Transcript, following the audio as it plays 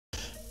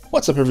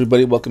What's up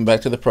everybody, welcome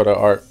back to the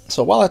ProtoArt.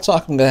 So while I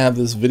talk, I'm going to have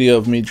this video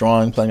of me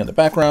drawing playing in the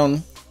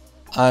background.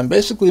 I'm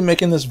basically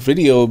making this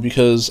video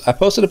because I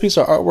posted a piece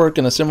of artwork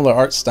in a similar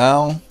art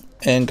style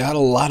and got a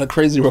lot of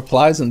crazy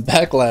replies and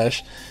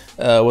backlash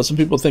with some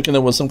people thinking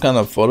it was some kind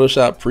of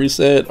Photoshop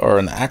preset or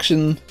an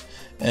action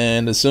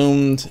and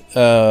assumed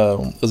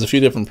it was a few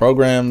different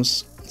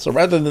programs. So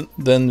rather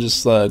than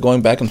just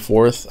going back and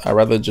forth, I'd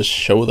rather just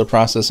show the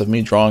process of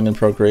me drawing in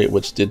Procreate,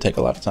 which did take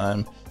a lot of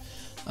time.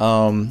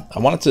 I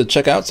wanted to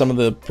check out some of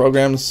the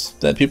programs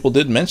that people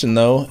did mention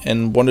though,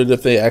 and wondered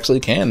if they actually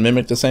can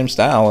mimic the same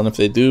style, and if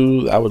they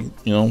do, I would,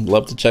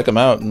 love to check them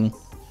out and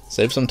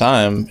save some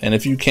time. And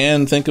if you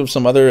can think of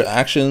some other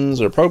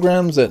actions or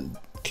programs that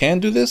can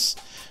do this,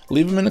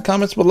 leave them in the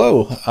comments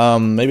below.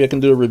 Maybe I can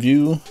do a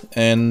review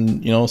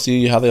and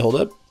see how they hold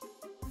up.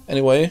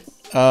 Anyway,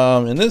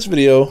 in this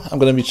video, I'm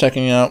going to be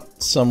checking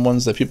out some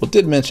ones that people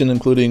did mention,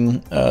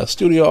 including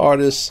Studio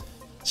Artist,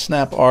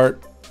 Snapart,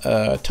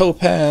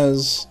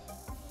 Topaz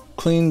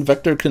Clean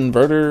Vector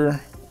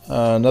Converter,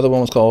 another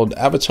one was called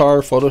Avatar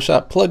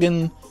Photoshop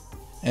Plugin,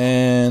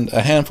 and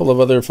a handful of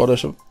other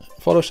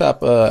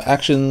Photoshop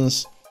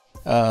actions.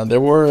 There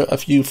were a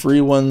few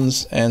free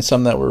ones and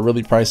some that were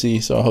really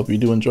pricey, so I hope you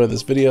do enjoy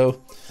this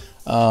video.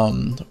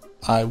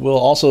 I will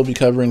also be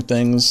covering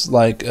things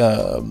like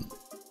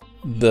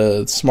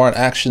the smart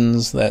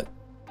actions that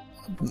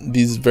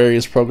these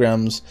various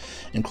programs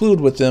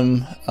include with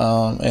them,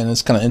 and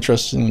it's kind of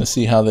interesting to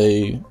see how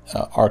they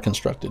are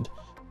constructed.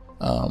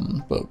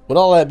 But with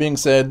all that being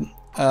said,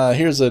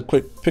 here's a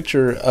quick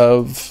picture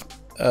of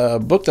a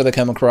book that I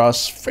came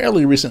across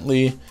fairly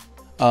recently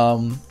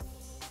that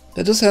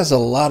just has a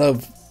lot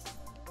of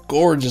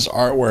gorgeous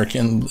artwork,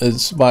 and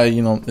it's by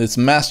it's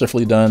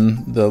masterfully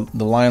done. The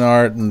line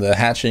art and the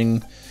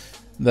hatching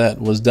that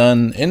was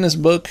done in this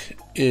book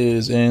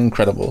is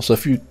incredible. So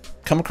if you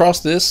come across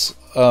this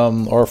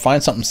or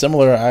find something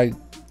similar, I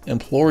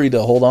implore you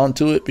to hold on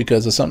to it,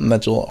 because it's something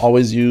that you'll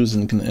always use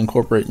and can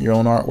incorporate in your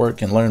own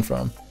artwork and learn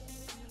from.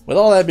 With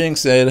all that being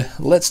said,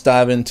 let's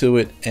dive into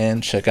it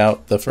and check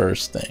out the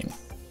first thing.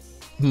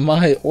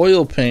 My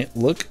oil paint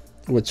look,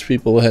 which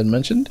people had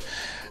mentioned.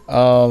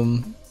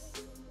 So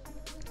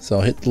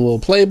hit the little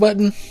play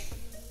button,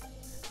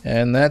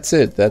 and that's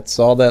it. That's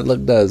all that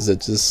look does.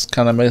 It just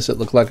kind of makes it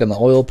look like an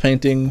oil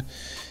painting.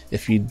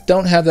 If you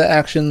don't have the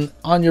action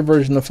on your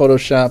version of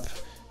Photoshop,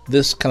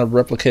 this kind of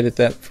replicated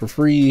that for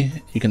free.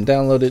 You can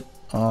download it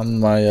on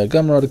my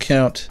Gumroad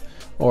account,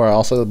 or I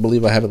also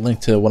believe I have it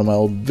linked to one of my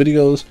old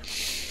videos.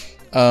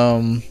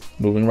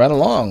 Moving right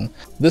along.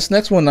 This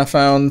next one I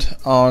found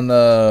on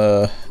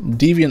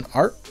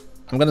DeviantArt.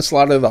 I'm going to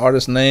slaughter the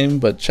artist's name,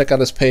 but check out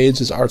his page.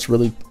 His art's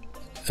really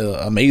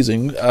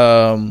amazing.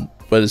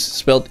 But it's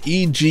spelled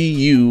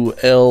E-G-U-L-U-M-S-E.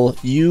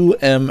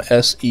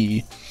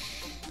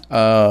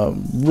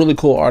 Really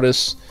cool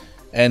artist,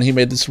 and he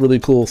made this really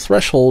cool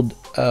threshold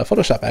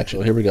Photoshop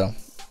action. Here we go.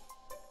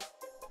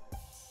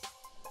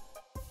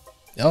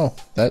 Oh,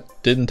 that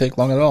didn't take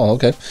long at all.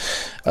 Okay,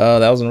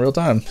 that was in real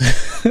time.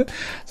 So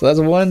that's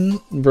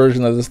one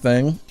version of this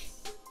thing.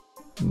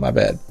 My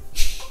bad.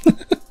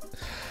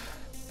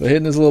 But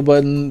hitting this little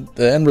button,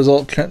 the end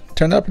result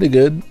turned out pretty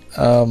good.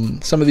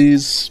 Some of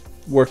these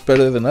work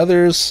better than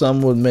others.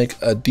 Some would make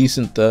a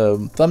decent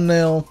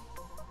thumbnail.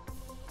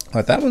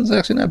 Like that one's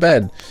actually not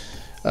bad.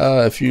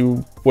 If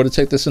you were to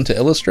take this into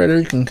Illustrator,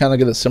 you can kind of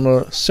get a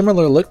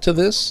similar look to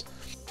this.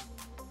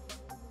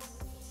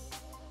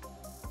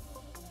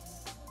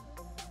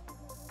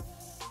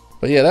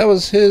 But yeah, that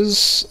was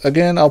his.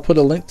 Again, I'll put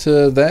a link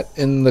to that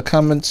in the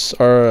comments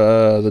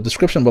or the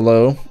description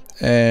below,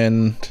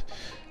 and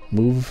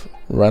move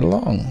right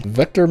along.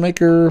 Vector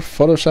Maker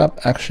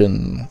Photoshop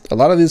Action. A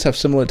lot of these have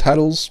similar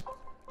titles,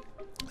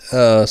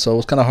 so it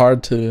was kind of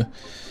hard to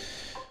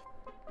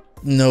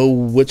know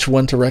which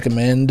one to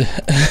recommend.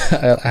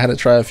 I had to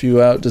try a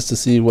few out just to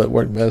see what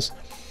worked best.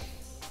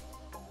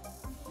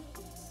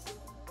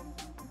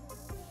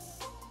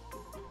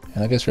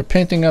 And I guess you're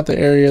painting out the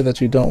area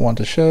that you don't want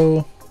to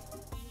show.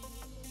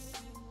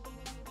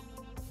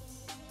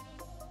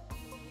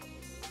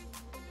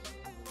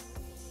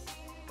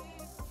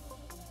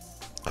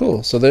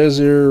 Cool, so there's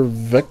your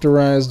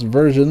vectorized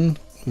version,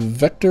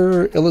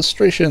 vector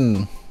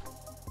illustration.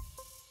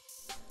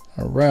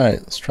 All right,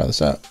 let's try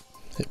this out.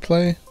 Hit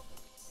play.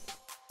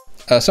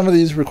 Some of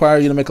these require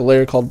you to make a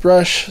layer called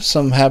brush.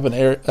 Some have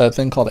a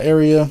thing called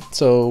area.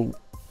 So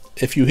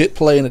if you hit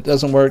play and it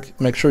doesn't work,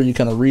 make sure you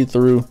kind of read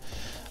through.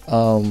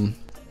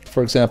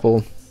 For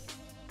example,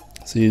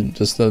 see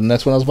just the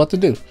next one I was about to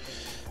do.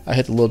 I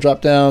hit the little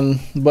drop down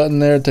button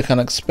there to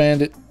kind of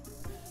expand it.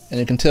 And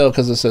you can tell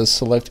because it says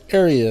select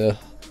area.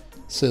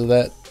 So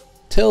that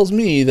tells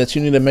me that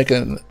you need to make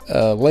a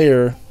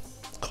layer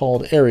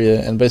called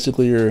area. And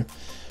basically you're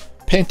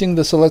painting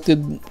the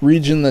selected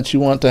region that you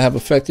want to have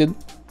affected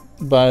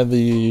by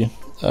the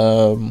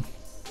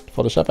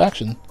Photoshop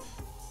action.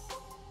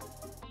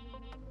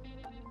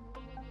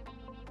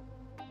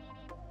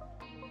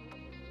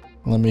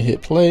 Let me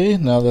hit play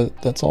now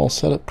that that's all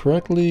set up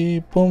correctly.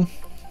 Boom.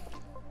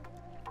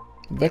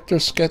 Vector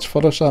sketch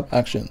Photoshop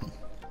action.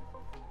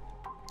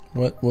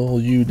 What will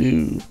you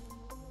do?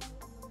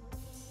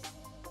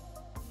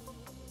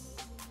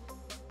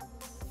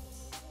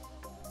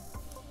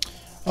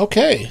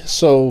 Okay,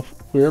 so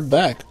we're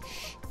back.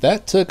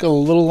 That took a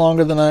little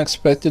longer than I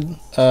expected.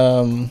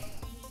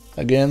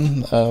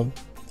 Again,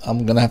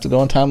 I'm gonna have to go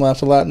on time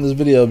lapse a lot in this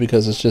video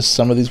because it's just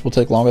some of these will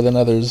take longer than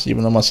others,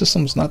 even though my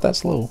system's not that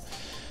slow.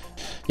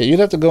 Yeah, you'd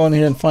have to go in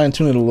here and fine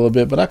tune it a little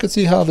bit, but I could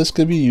see how this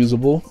could be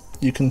usable.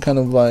 You can kind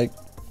of like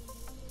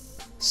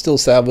still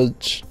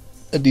salvage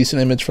a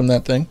decent image from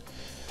that thing.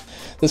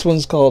 This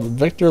one's called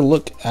Vector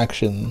Look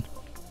Action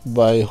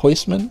by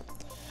Hoistman.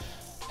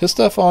 His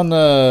stuff on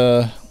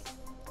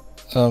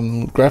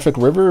Graphic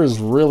River is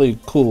really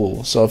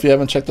cool. So if you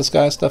haven't checked this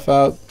guy's stuff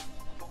out,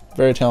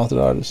 very talented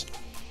artist.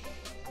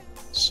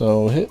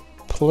 So hit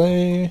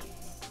play.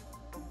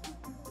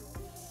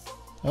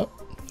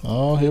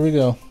 Oh, here we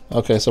go.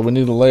 Okay, so we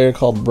need a layer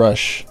called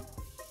brush.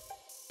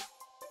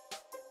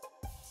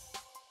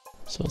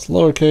 So it's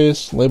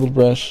lowercase, labeled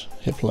brush,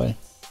 hit play.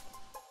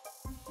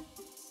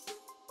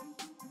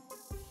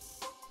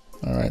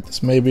 Alright,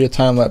 this may be a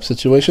time-lapse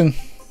situation,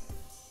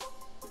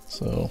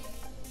 so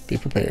be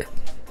prepared.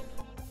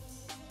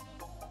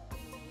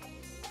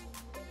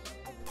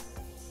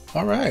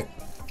 Alright.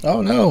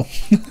 Oh no!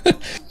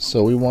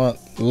 So we want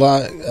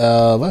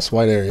less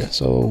white area,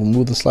 so we'll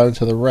move the slider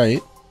to the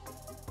right.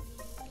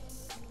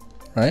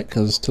 Right,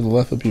 because to the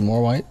left would be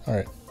more white.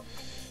 Alright.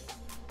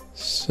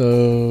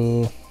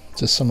 So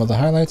just some of the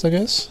highlights, I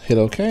guess. Hit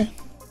OK.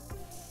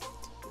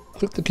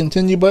 Click the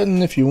continue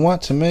button if you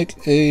want to make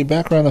a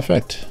background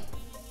effect.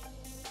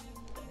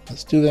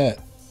 Let's do that.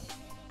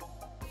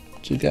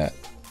 What you got?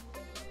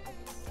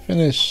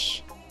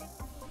 Finish.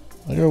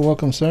 Well, you're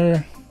welcome,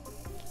 sir.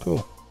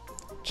 Cool.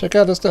 Check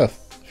out this stuff.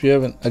 If you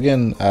haven't,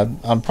 again,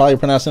 I'm probably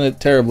pronouncing it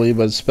terribly,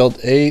 but it's spelled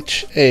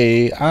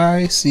H-A-I-C-A-M-O-N.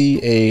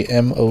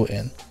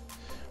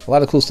 A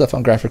lot of cool stuff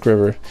on Graphic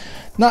River.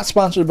 Not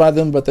sponsored by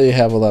them, but they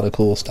have a lot of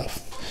cool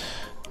stuff.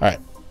 Alright.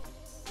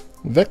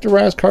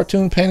 Vectorize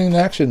cartoon painting in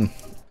action.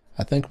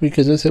 I think we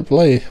could just hit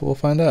play. We'll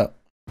find out.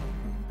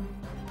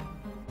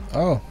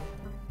 Oh.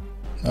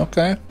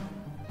 Okay.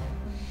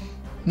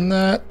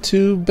 Not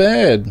too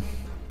bad.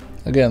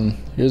 Again,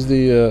 here's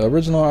the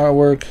original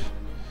artwork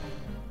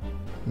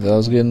that I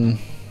was getting.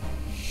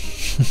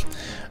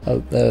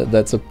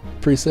 That's a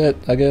preset,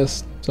 I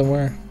guess,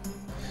 somewhere.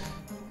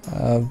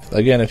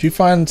 Again, if you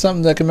find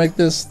something that can make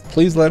this,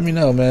 please let me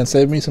know, man.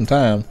 Save me some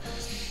time.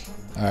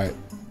 Alright.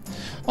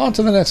 On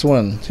to the next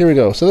one. Here we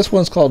go. So this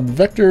one's called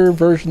Vector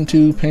version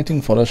 2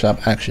 Painting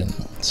Photoshop Action.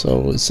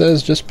 So it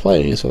says just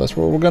play, so that's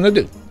what we're going to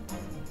do.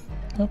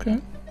 Okay.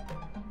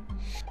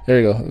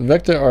 There you go.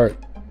 Vectorart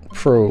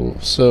Pro.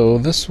 So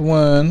this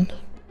one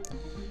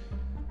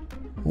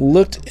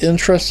looked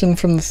interesting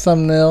from the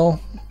thumbnail.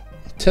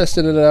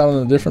 Tested it out in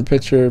a different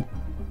picture.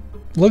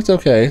 Looked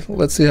okay.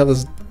 Let's see how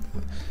this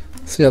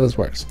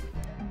works.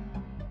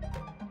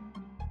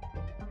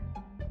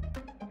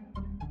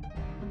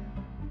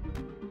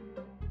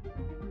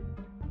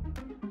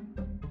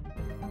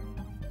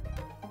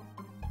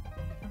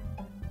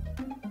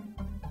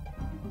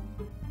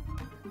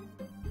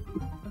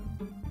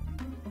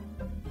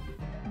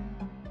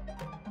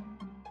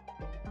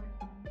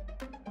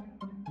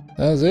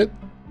 That was it.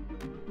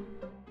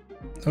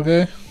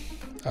 Okay.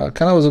 I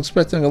kind of was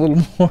expecting a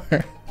little more.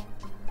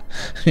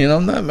 You know,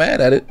 I'm not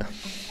mad at it.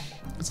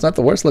 It's not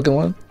the worst looking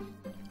one.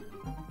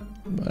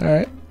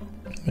 Alright.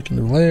 Make a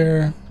new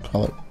layer.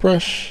 Call it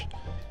brush.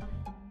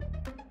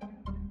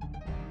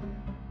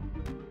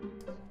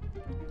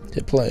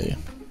 Hit play.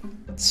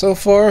 So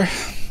far,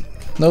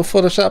 no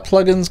Photoshop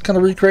plugins kind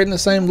of recreating the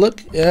same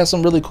look. It has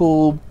some really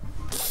cool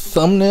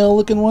thumbnail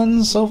looking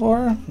ones so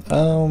far.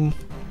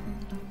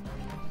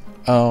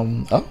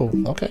 Oh,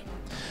 okay.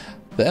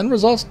 The end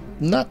result's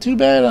not too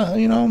bad,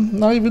 you know,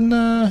 not even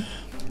mad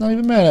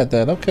at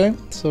that. Okay,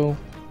 so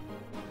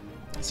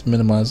let's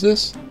minimize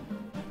this.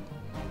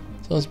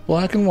 So it's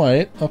black and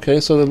white. Okay,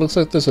 so it looks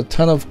like there's a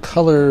ton of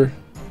color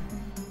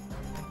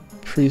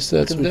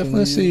presets. You can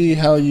definitely see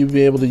how you'd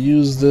be able to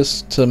use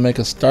this to make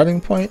a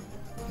starting point.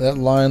 That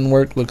line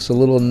work looks a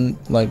little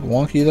like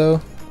wonky though.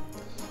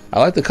 I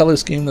like the color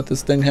scheme that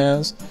this thing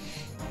has.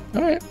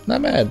 Alright,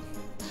 not bad.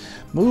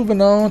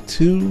 Moving on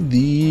to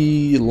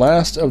the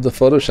last of the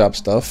Photoshop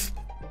stuff.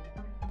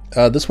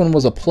 This one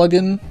was a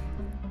plugin.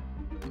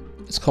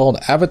 It's called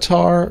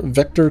Avatar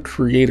Vector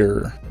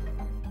Creator.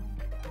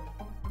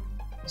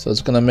 So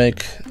it's going to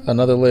make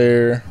another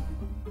layer.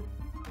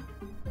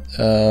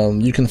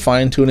 You can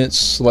fine tune it,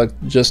 select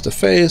just a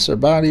face or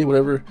body,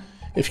 whatever,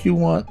 if you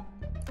want.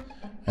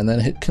 And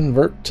then hit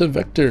convert to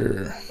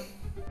vector.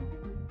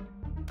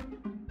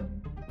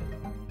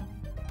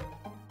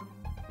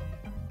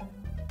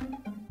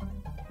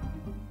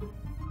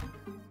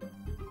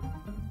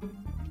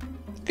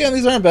 Again,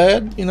 these aren't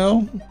bad, you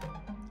know.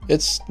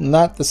 It's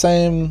not the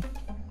same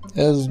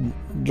as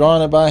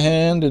drawing it by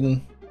hand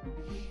and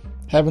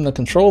having the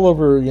control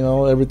over, you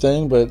know,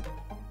 everything, but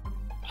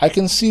I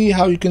can see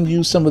how you can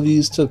use some of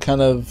these to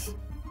kind of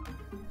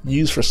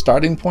use for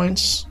starting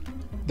points,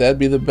 that'd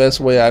be the best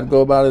way I'd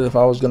go about it if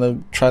I was gonna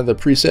try the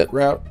preset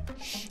route.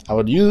 I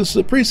would use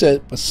the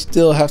preset, but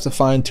still have to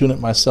fine tune it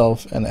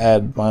myself and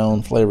add my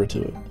own flavor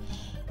to it.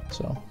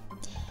 So,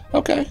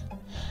 okay.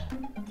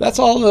 That's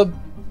all the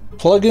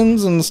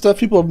plugins and stuff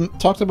people have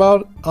talked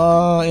about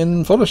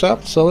in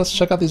Photoshop. So let's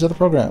check out these other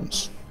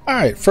programs.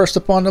 Alright, first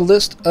up on the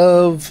list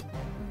of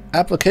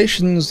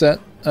applications that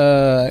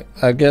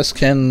I guess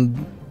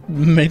can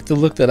make the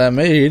look that I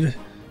made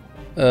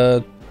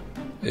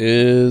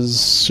is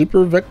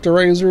Super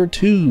Vectorizer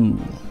 2.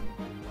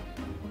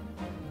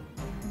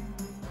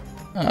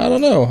 I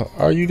don't know.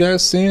 Are you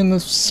guys seeing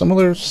this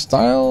similar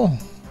style?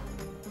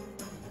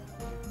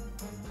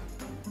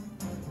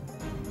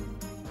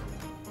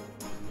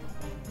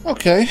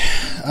 Okay.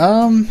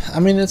 I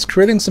mean, it's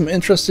creating some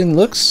interesting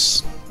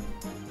looks.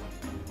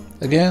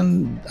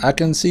 Again, I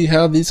can see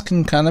how these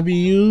can kind of be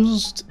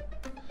used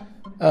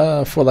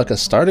for like a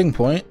starting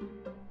point.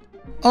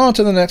 On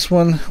to the next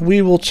one.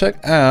 We will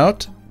check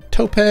out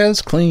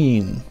Topaz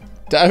Clean.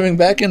 Diving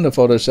back into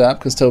Photoshop,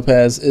 because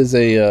Topaz is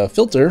a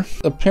filter,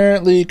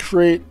 apparently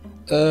create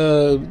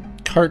a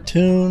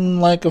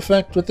cartoon-like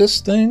effect with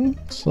this thing.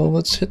 So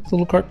let's hit the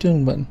little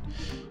cartoon button.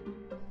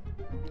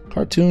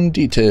 Cartoon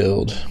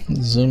detailed.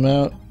 Zoom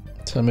out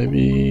to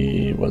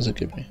maybe, what does it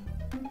give me?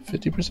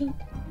 50%?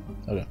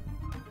 Okay.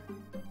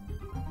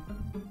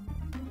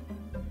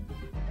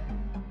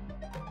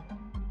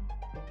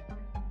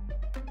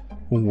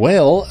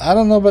 Well, I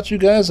don't know about you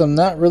guys, I'm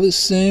not really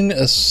seeing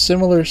a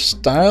similar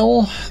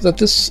style that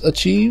this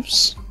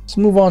achieves. Let's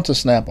move on to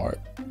Snapart.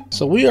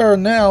 So we are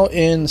now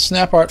in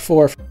Snapart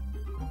 4.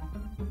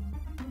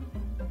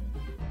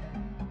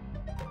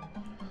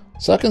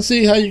 So I can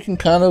see how you can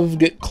kind of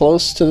get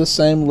close to the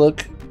same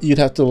look. You'd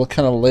have to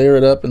kind of layer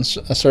it up in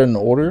a certain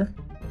order.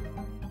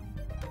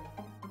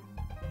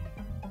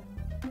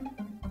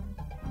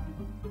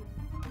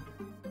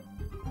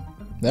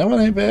 That one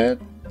ain't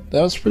bad.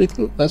 That's pretty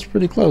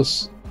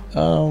close.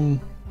 So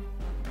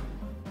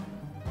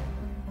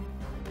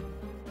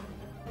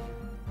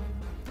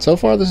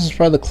far, this is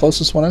probably the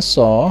closest one I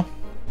saw.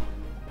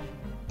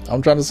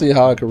 I'm trying to see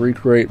how I can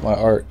recreate my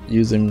art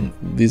using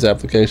these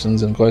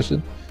applications in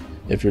question,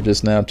 if you're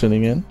just now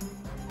tuning in.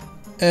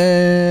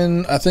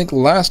 And I think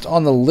last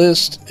on the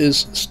list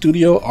is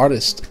Studio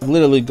Artist. I've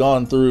literally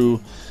gone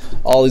through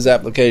all these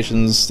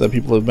applications that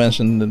people have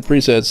mentioned in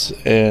presets,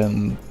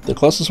 and the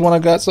closest one I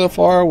got so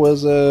far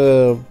was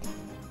the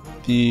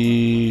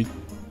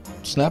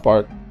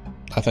Snapart,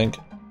 I think,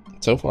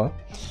 so far.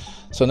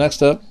 So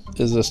next up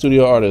is the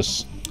Studio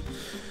Artist.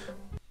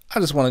 I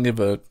just want to give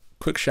a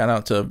quick shout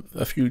out to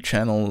a few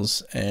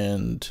channels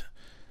and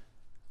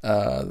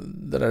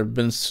that have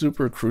been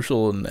super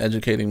crucial in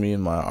educating me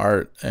in my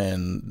art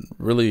and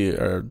really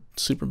are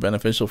super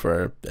beneficial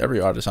for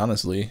every artist,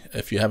 honestly.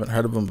 If you haven't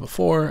heard of them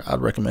before, I'd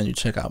recommend you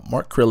check out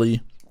Mark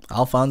Crilly,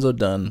 Alfonso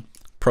Dunn,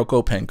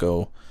 Proko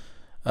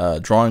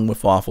Penko, Drawing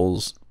with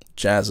Waffles,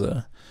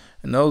 Jazza.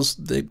 And those,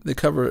 they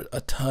cover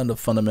a ton of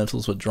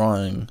fundamentals with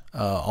drawing,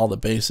 all the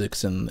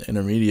basics and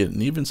intermediate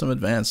and even some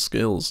advanced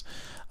skills.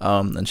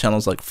 And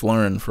channels like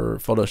Flurn for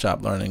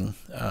Photoshop learning,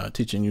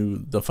 teaching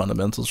you the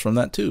fundamentals from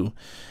that too.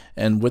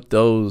 And with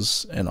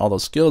those and all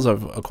those skills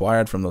I've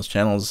acquired from those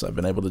channels, I've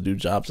been able to do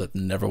jobs that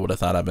never would have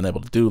thought I'd been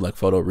able to do, like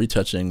photo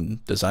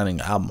retouching,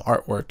 designing album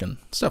artwork, and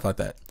stuff like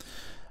that.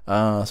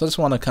 So I just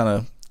want to kind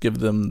of give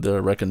them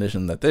the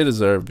recognition that they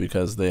deserve,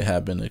 because they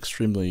have been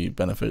extremely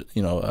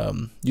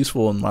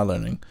useful in my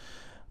learning.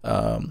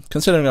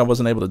 Considering I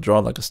wasn't able to draw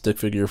like a stick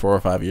figure 4 or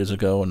 5 years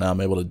ago, and now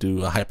I'm able to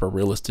do a hyper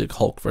realistic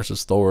Hulk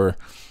versus Thor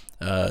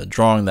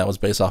drawing that was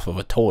based off of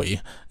a toy,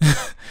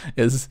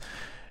 it's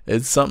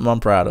something I'm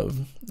proud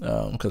of,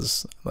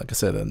 because like I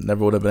said, I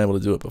never would have been able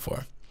to do it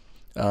before.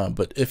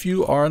 But if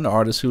you are an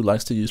artist who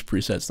likes to use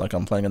presets like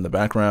I'm playing in the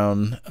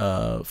background,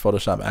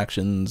 Photoshop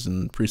actions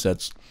and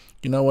presets,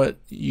 you know what?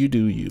 You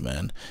do you,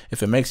 man.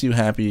 If it makes you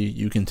happy,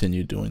 you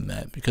continue doing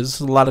that, because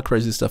there's a lot of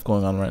crazy stuff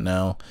going on right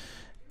now.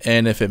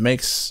 And if it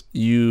makes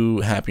you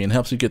happy and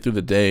helps you get through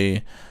the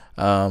day,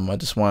 I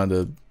just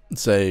wanted to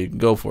say,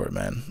 go for it,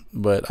 man.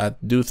 But I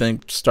do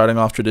think starting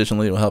off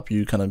traditionally will help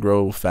you kind of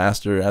grow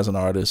faster as an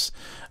artist.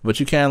 But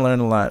you can learn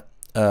a lot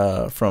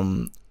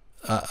from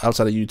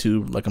outside of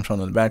YouTube, like I'm showing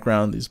in the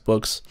background, these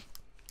books.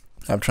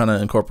 I'm trying to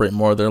incorporate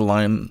more of their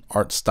line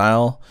art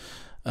style.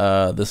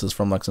 This is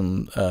from like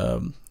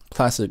some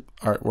classic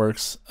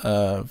artworks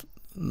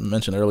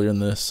mentioned earlier in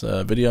this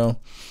video.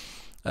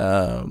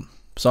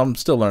 So I'm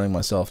still learning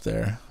myself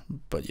there,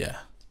 but yeah.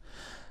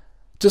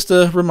 Just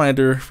a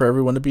reminder for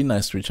everyone to be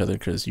nice to each other,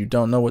 because you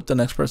don't know what the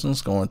next person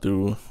is going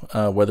through,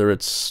 whether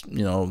it's,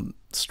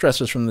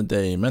 stressors from the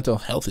day, mental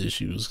health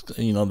issues,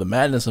 the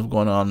madness of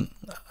going on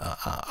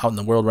out in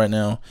the world right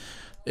now.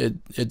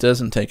 It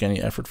doesn't take any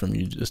effort from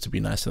you just to be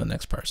nice to the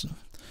next person.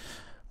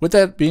 With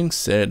that being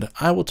said,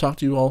 I will talk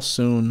to you all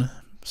soon.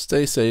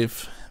 Stay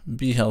safe,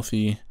 be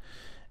healthy,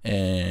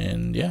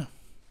 and yeah.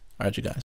 All right, you guys.